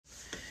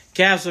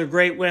Cavs with a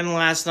great win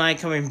last night,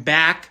 coming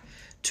back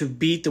to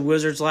beat the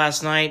Wizards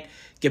last night,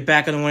 get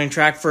back on the winning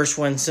track, first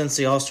win since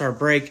the All-Star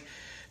break.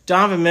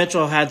 Donovan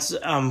Mitchell had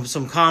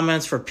some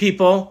comments for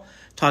people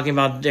talking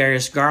about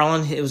Darius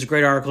Garland. It was a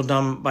great article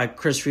done by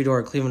Chris Fedor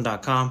at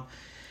Cleveland.com.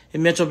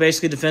 And Mitchell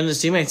basically defended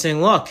his teammates,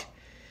 saying, look,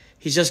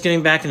 he's just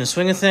getting back in the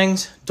swing of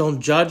things.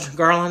 Don't judge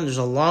Garland. There's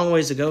a long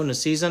ways to go in the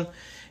season,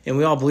 and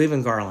we all believe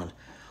in Garland.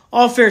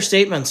 All fair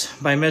statements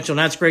by Mitchell, and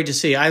that's great to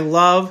see. I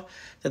love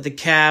that the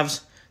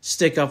Cavs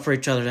stick up for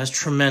each other. That's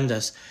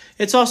tremendous.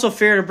 It's also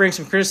fair to bring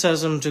some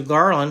criticism to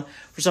Garland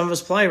for some of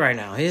his play right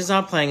now. He's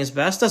not playing his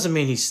best. Doesn't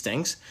mean he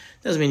stinks.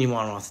 Doesn't mean you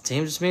want him off the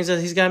team. It just means that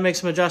he's got to make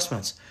some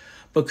adjustments.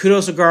 But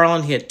kudos to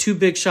Garland. He had 2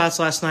 big shots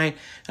last night,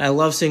 and I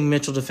love seeing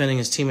Mitchell defending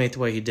his teammate the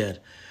way he did.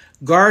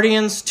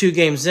 Guardians, 2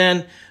 games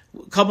in.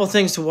 A couple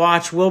things to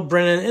watch. Will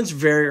Brennan, it's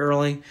very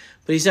early,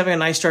 but he's having a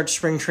nice start to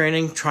spring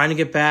training, trying to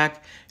get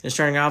back and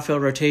starting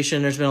outfield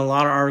rotation. There's been a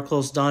lot of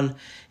articles done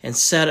and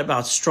said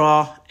about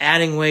Straw,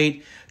 adding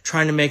weight,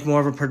 trying to make more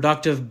of a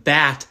productive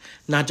bat,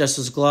 not just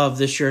his glove,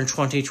 this year in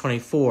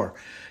 2024.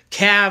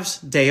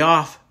 Cavs, day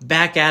off,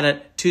 back at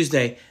it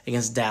Tuesday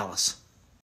against Dallas.